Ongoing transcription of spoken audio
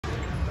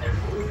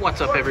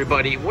What's up,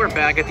 everybody? We're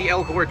back at the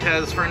El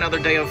Cortez for another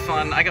day of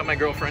fun. I got my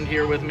girlfriend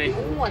here with me.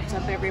 What's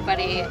up,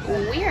 everybody?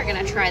 We are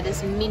gonna try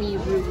this mini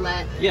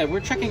roulette. Yeah, we're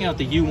checking out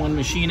the U1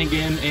 machine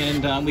again,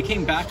 and we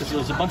came back because there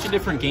was a bunch of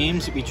different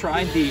games. We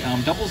tried the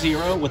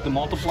 0-0 with the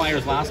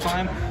multipliers last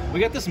time. We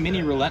got this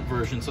mini roulette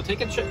version, so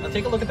take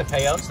a look at the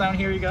payouts down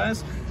here, you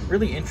guys.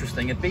 Really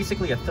interesting. It's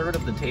basically a third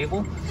of the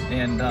table,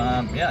 and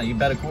yeah, you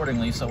bet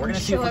accordingly. So we're gonna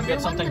see if we can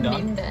get something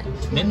done.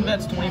 Min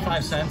bet's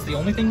 25 cents. The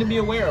only thing to be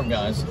aware of,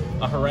 guys,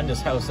 a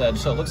horrendous house edge.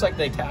 So it looks like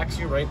they tax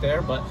you right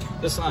there, but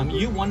this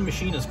U1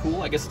 machine is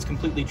cool. I guess it's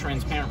completely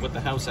transparent with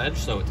the house edge,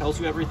 so it tells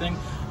you everything.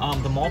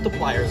 The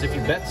multipliers, if you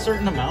bet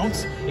certain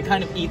amounts, it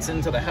kind of eats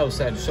into the house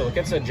edge, so it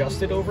gets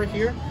adjusted over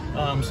here.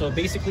 So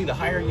basically, the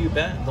higher you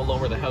bet, the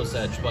lower the house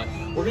edge. But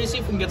we're gonna see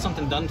if we can get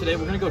something done today.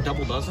 We're gonna go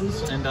double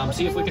dozens and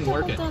see if we can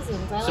work it.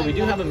 So we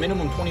do have a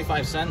minimum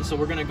 25 cents, so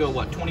we're gonna go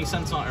what, 20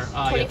 cents on, or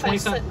yeah, 20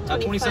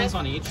 cents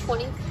on each.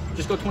 20.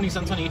 Just go 20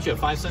 cents on each. You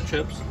have 5-cent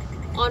chips.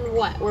 On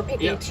what? We're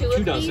picking two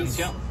of dozens,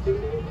 these? Yeah.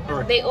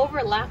 Or, they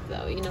overlap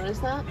though, you notice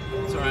that?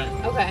 It's alright.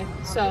 Okay,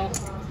 so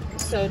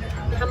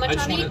how much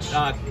on each?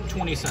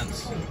 20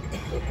 cents.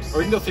 Oops. Or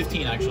we can go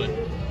 15 actually.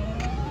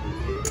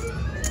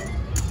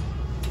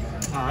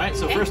 Alright,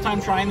 so first time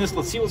trying this,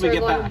 let's see what we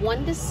get back.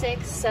 1 to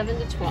 6, 7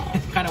 to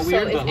 12. Kind of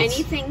weird, so but if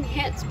anything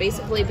hits,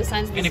 basically,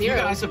 besides the and if zero,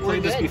 you guys have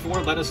played this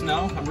before, let us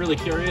know. I'm really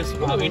curious.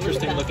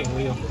 Interesting looking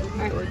wheel.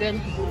 Alright, we're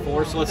good.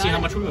 4, so let's see how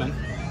much we win.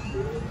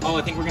 Oh,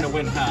 I think we're going to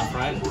win half,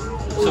 right?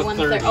 So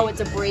 30. Oh,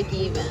 it's a break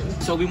even.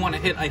 So we want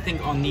to hit, I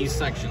think, on these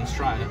sections.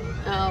 Try it.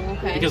 Oh,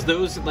 okay. Because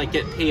those, like,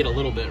 get paid a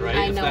little bit, right?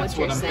 I if know that's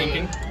what I'm you're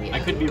saying. thinking. Yeah. I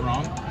could be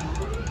wrong.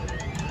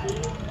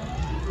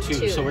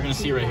 2, so we're going to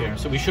see right here.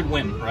 So we should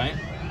win, right?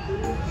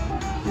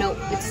 Nope,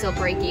 it's still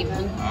break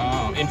even.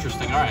 Oh,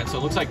 interesting. All right, so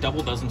it looks like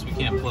double dozens we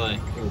can't play.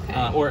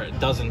 Okay. Or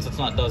dozens, it's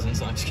not dozens,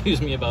 so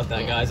excuse me about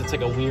that, guys. It's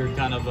like a weird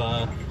kind of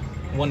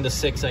 1 to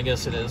 6, I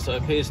guess it is. So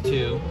it pays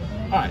 2.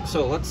 All right,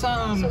 so let's So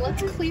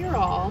let's clear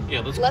all. Yeah,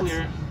 let's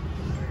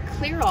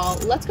clear all.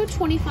 Let's go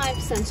 25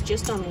 cents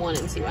just on one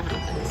and see what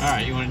happens. All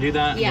right, you want to do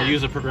that? Yeah. We'll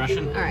use a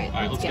progression. All right,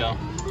 let's go.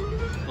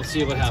 Let's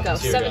see what happens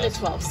go. here, 7 guys. to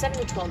 12. 7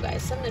 to 12,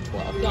 guys. 7 to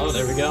 12. Yes. Oh,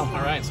 there we go.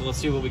 All right, so let's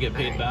see what we get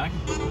paid back.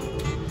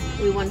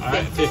 We won 50. All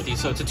right, 50.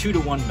 So it's a 2 to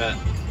 1 bet.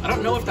 I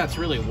don't know if that's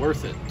really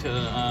worth it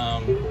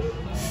to.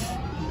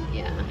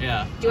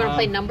 Yeah. Do you want to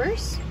play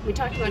numbers? We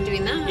talked about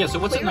doing that. Yeah. So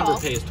what's the number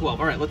pays? 12.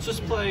 All right, let's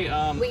just play.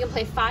 We can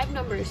play 5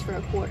 numbers for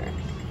a quarter.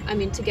 I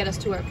mean, to get us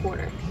to our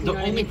quarter. The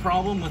only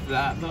problem with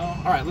that, though.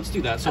 All right, let's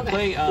do that. So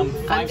play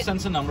 5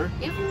 cents a number.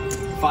 Yep.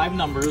 5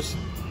 numbers.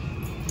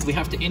 We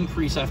have to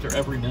increase after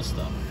every miss,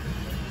 though,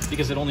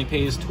 because it only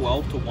pays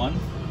 12 to 1.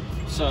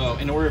 So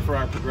in order for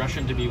our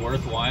progression to be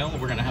worthwhile,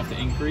 we're gonna have to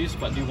increase.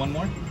 But do one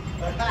more.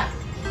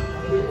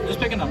 Just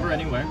pick a number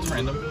anywhere. It's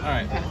random. All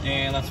right,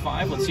 and that's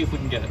 5. Let's see if we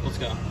can get it. Let's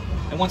go.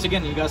 And once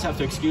again, you guys have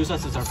to excuse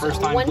us. It's our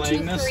first time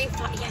playing this. 1, 2,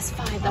 3, 5. Yes,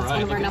 5. That's all right,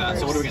 one of our look at numbers. that.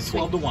 So what do we get?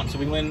 12 to 1. So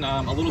we win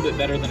a little bit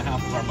better than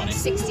half of our money.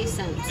 60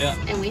 cents. Yeah.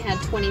 And we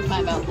had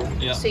 25 out there.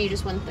 Yeah. So you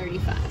just won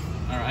 35.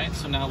 All right.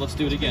 So now let's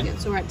do it again.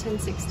 So we're at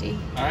 1060.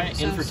 All right.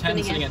 So in for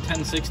 10, sitting at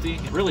 1060.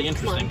 Really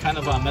interesting. Kind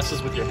of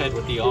messes with your head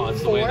with the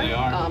odds 4? the way they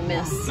are. Oh,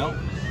 miss. Nope.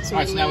 So all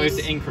right. So now we have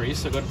to increase.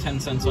 So go to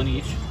 10 cents on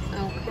each.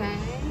 Okay.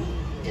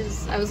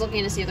 I was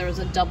looking to see if there was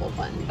a double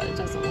button, but it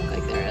doesn't look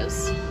like there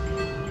is.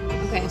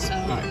 Okay, so.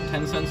 All right.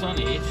 10 cents on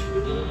each.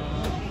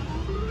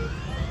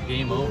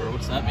 Game over.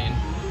 What's that mean?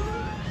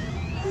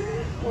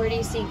 Where do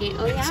you see game?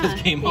 Oh, yeah. It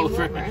says game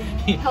over.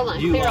 Hold on.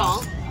 You clear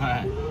lost. all. All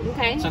right.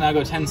 Okay. So now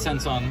go 10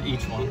 cents on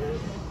each one.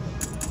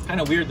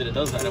 Kind of weird that it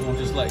does that. It won't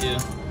just let you.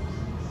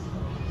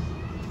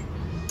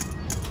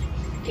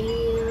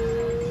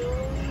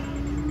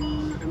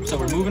 So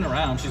we're moving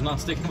around. She's not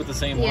sticking with the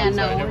same ones.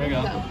 No, All right, here we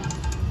go.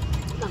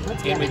 Come on,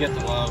 let's And we get get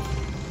the love.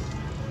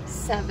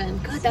 7.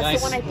 Good, that's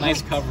the one I picked.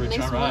 Nice coverage,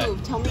 nice all right.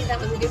 move. Tell me that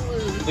was a good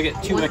move. Look at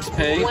 2x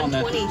pay on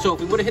that. 120. So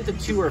if we would have hit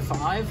the 2 or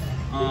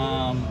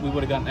 5, we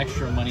would have gotten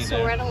extra money there.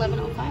 So we're at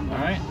 11.05. All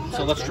right,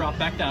 so let's drop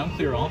back down,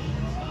 clear all,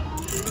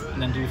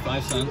 and then do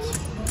 5 cents.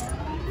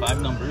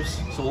 5 numbers.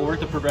 So we'll work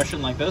the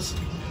progression like this.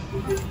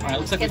 All right,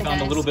 looks like we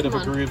found a little bit of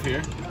a groove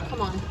here.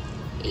 Come on.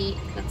 8,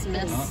 that's a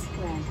miss.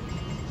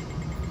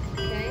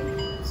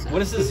 Okay. So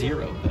what is the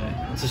 0 pay?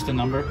 It's just a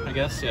number, I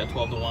guess. Yeah,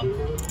 12 to 1.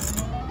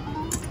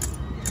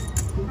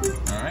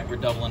 All right, we're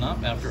doubling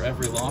up after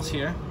every loss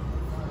here.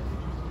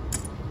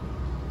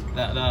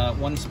 That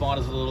one spot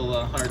is a little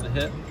hard to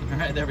hit. All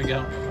right, there we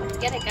go.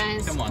 Get it,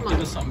 guys. Come on, give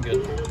us something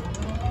good.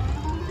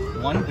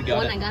 1, we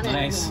got it. I got it.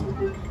 Nice.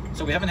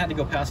 So we haven't had to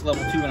go past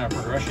level 2 in our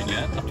progression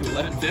yet. Up to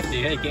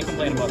 1150. Hey, can't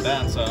complain about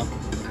that. So. All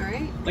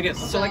right.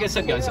 So like I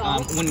said, guys,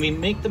 when we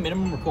make the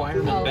minimum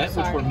requirement bet,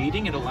 which we're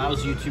meeting, it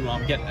allows you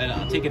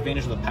to take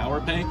advantage of the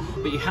power pay,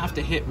 but you have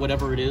to hit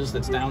whatever it is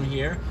that's down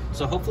here.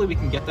 So hopefully we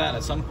can get that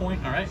at some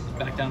point. All right,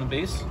 back down to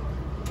base.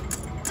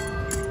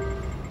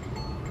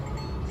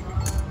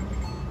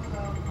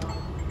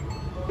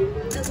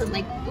 It doesn't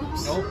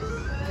oops. Nope.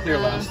 Clear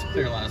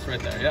last, right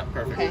there. Yep,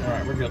 perfect. Okay. All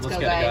right, we're good. Let's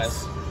go, get it,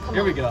 guys.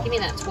 Here we go. Give me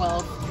that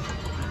 12.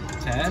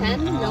 10.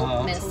 10?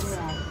 Nope, miss.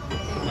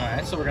 All right,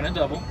 right, so we're gonna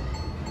double.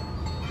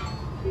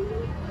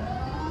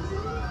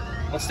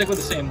 Let's stick with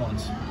the same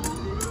ones.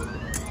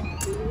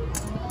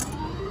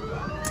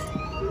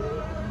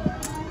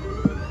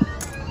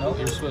 No,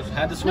 you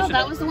had to switch. No, it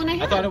that up. was the one I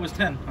had. I thought it was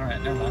 10. All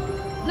right, never mind.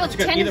 No, That's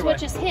good. 10 Either is way. what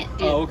just hit,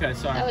 dude. Oh, okay,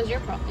 sorry. That was your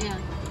problem, yeah.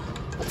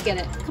 Let's get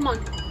it. Come on.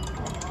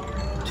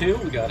 2,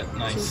 we got it.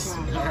 Nice.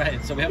 All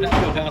right, so we haven't had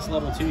to go past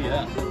level 2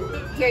 yet.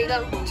 Here you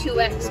go.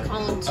 2x,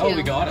 column 2. Oh,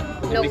 we got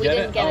it. No, we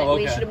didn't get it. Oh,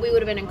 okay. We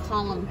would have been in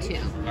column 2.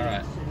 All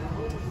right.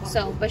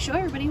 So, but show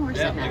everybody we're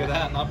Yeah, sitting look at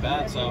that. Not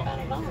bad. So,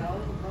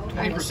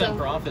 20%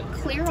 profit.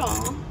 Clear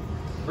all.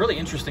 Really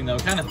interesting though.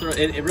 Kind of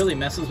it really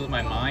messes with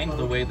my mind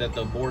the way that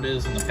the board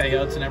is and the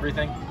payouts and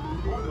everything.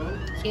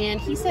 And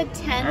he said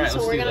 10, right, so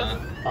we're gonna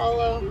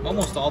follow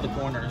almost all the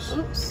corners.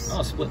 Oops.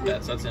 Oh, split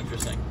bets. That's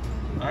interesting.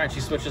 All right,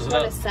 she switches it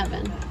What up. a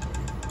 7.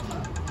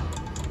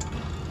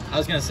 I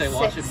was gonna say,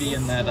 watch 6. it be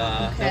in that.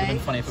 That would have been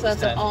funny if it was 10.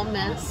 So that's all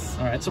miss.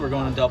 All right, so we're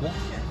going to double.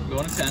 We're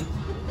going to 10.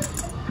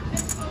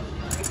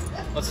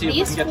 Let's see if we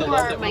These can get the 4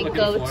 love are that we're my looking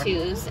for.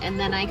 go-tos, and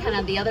then I kind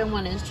of, the other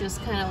one is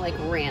just kind of like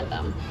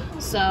random.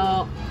 So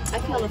I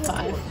feel the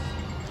 5.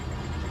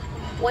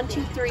 1,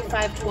 2, 3,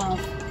 5,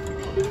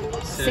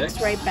 12.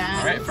 6 right back.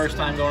 All right, first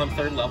time going to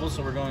the 3rd level,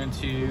 so we're going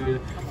to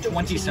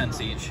 20 cents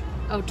each.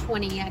 Oh,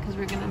 20, yeah, because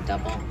we're gonna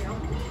double.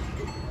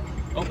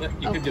 Oh,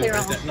 you could do it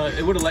right there. No,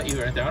 it would have let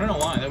you right there. I don't know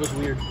why. That was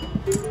weird.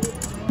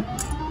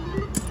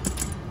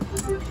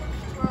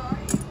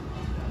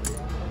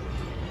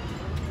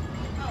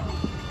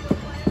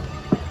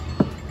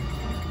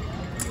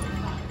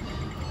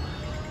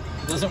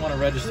 It doesn't want to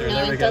register. No,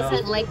 there we it go.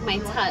 doesn't like my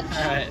touch.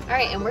 All right. All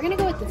right, and we're gonna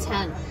go with the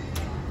 10.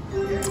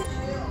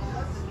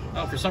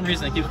 Oh, for some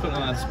reason it keeps putting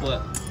on that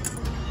split.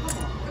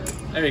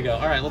 There you go.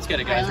 All right, let's get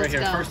it, guys. All right, right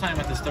here. go. First time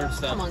at this 3rd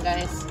step. Come on,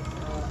 guys.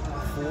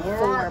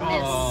 4. Miss.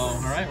 Oh,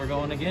 all right, we're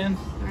going again.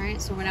 All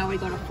right, so now we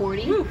go to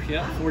 40. Whew,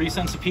 yeah, 40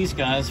 cents a piece,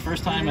 guys.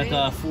 First time at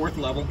the 4th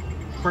level.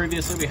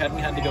 Previously, we hadn't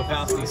had to go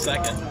past the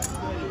 2nd.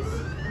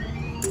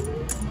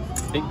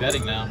 Big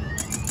betting now.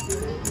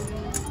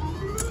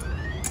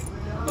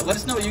 But let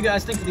us know what you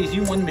guys think of these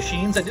U1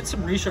 machines. I did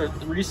some research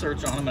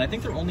on them, and I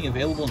think they're only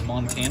available in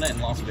Montana and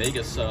Las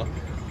Vegas, so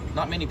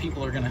not many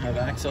people are going to have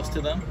access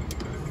to them.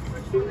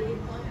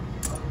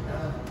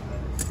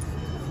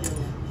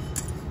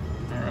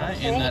 All right,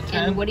 Okay, in that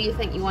 10. and what do you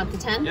think? You want the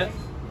 10? Yep.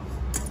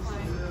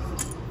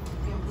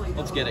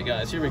 Let's get it,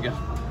 guys. Here we go.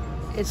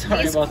 It's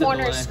Sorry these about the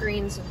corner delay.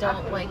 screens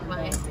don't like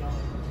my...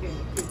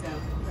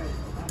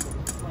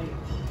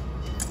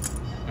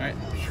 All right,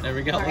 there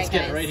we go. All Let's right,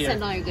 get guys, it right here.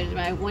 send all your goods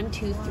by 1,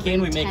 2, 3,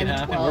 Can we make 10, it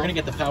happen? 12. We're gonna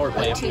get the power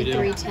play 1, if we 2, do.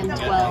 3, 10,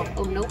 12.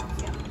 Oh, nope.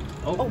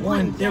 Oh, Oh,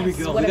 1. There we yes.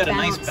 go. What We a got a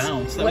nice bounce.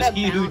 bounce. That What was a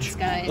huge. bounce,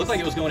 guys. Looked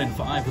like it was going in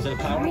 5. Was it a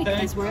power All right, pay?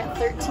 guys, we're at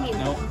 13.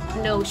 Nope.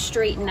 No,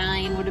 straight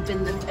 9 would have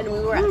been the... And we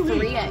were at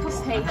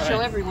 3x. Hey, All right. show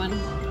everyone.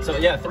 So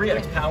yeah,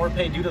 3x power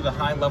pay due to the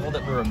high level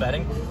that we were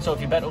betting. So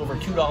if you bet over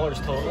 $2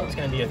 total, it's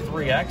going to be a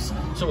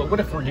 3x. So it would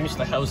have reduced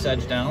the house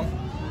edge down.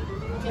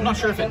 I'm not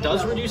sure if it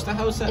does reduce the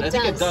house edge. I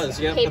think it does.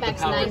 Yeah, but the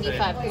Payback's power 95.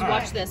 pay. Because All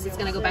watch right. this. It's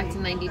going to go back to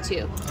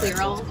 92. Clear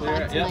all, Clear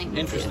back it. to Yep, 92.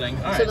 interesting.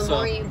 All So right, the so-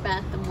 more you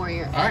bet, the more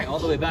you're All right, all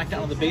the way back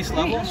down to the base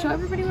level. Hey, show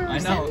everybody where we're I know.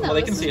 sitting, though. Well,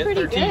 they can This see is it.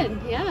 pretty 13.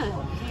 good.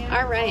 Yeah.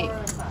 All right.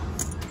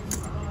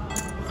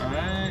 All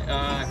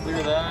right,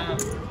 clear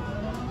that.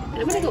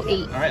 And I'm going to go 8.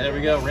 All right, there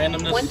we go.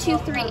 Randomness. 1, 2,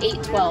 3,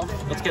 8,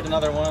 12. Let's get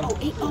another one. Oh,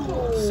 8.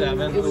 Oh,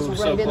 7. It was Ooh, right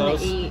so in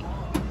close. the 8.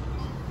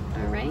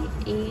 All right.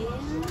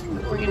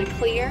 And we're going to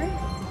clear.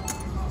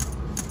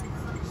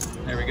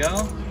 There we go.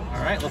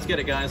 All right, let's get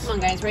it, guys. Come on,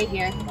 guys. Right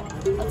here.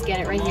 Let's get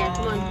it right here.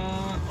 Come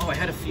on. Oh, I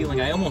had a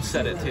feeling. I almost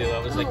said it, too. I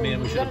was like,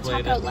 man, we should have You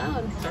gotta played talk it. out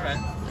loud. It's all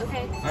right.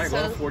 Okay. All right,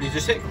 go to 40.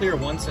 Just hit clear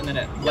once, and then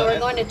it... No, we're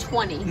going to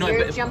 20. No,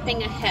 You're but-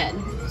 jumping ahead.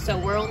 So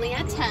we're only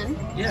at 10.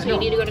 Yeah, so no. you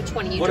need to go to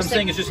 20. What I'm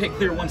saying is just hit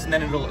clear once, and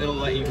then it'll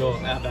let you go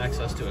have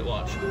access to it.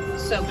 Watch.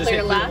 So Just clear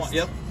hit last? one.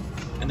 Yep.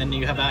 And then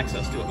you have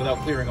access to it without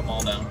clearing them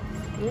all down.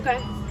 Okay.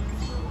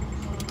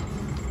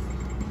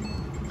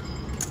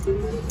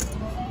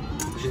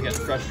 She's getting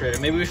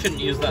frustrated. Maybe we shouldn't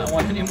use that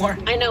one anymore.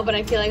 I know, but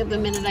I feel like the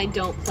minute I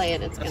don't play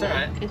it, it's That's gonna all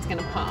right. it's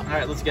gonna pop. All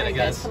right, let's get it, All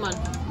right, guys. Come on.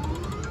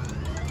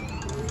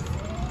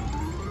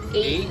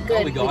 8.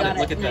 Good. Oh, we got it.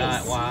 Look at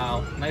Nice. that.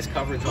 Wow. Nice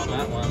coverage on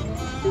that one.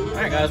 All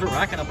right, guys, we're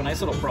racking up a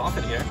nice little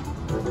profit here.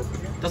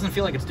 Doesn't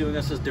feel like it's doing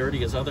us as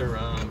dirty as other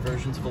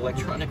versions of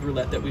electronic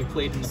roulette that we've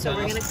played in the So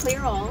past. we're gonna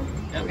clear all.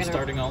 Yeah, We're gonna...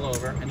 starting all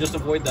over. And just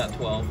avoid that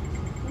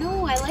 12.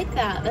 No, I like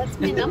that. That's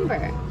my number.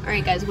 All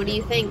right, guys. What do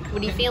you think?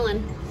 What are you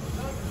feeling?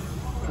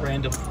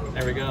 Random.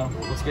 There we go.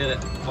 Let's get it.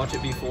 Watch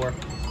it be 4.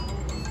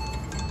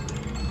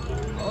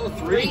 Oh,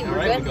 3. Three, All we're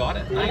right, we good. got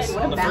it. Nice.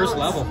 What a On the first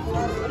bounce.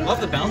 level. Love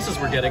the bounces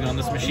we're getting on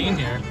this machine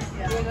here.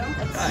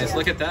 Guys,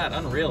 look at that.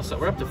 Unreal. So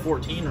we're up to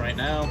 14 right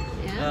now.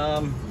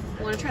 Yeah.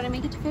 Want to try to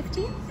make it to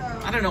 15?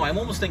 I don't know. I'm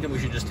almost thinking we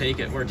should just take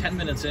it. We're 10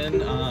 minutes in.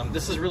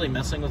 This is really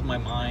messing with my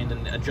mind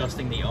and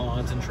adjusting the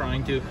odds and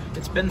trying to.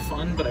 It's been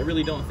fun, but I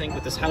really don't think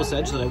with this house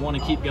edge that I want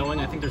to keep going.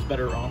 I think there's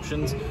better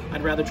options.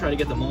 I'd rather try to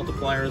get the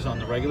multipliers on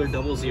the regular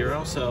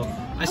 00. So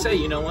I say,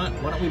 you know what?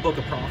 Why don't we book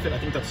a profit? I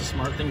think that's a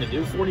smart thing to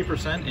do.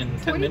 40% in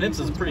 10 minutes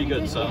is pretty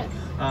good. So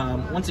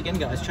once again,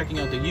 guys, checking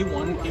out the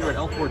U1 here at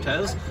El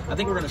Cortez. I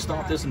think we're going to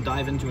stop this and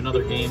dive into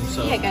another game.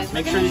 So yeah, guys,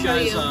 make sure you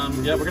guys,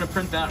 yeah, we're going to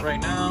print that right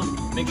now.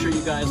 Make sure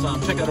you guys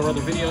check out our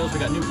other videos. We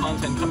got new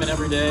content coming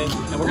every day,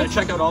 and we're going to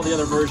check out all the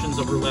other versions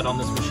of Roulette on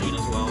this machine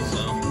as well. So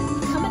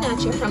coming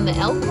at you from the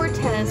El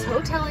Cortez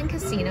Hotel and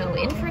Casino,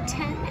 in for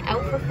 10,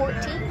 out for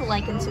 14.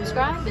 Like and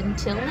subscribe.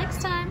 Until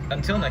next time.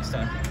 Until next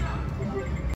time.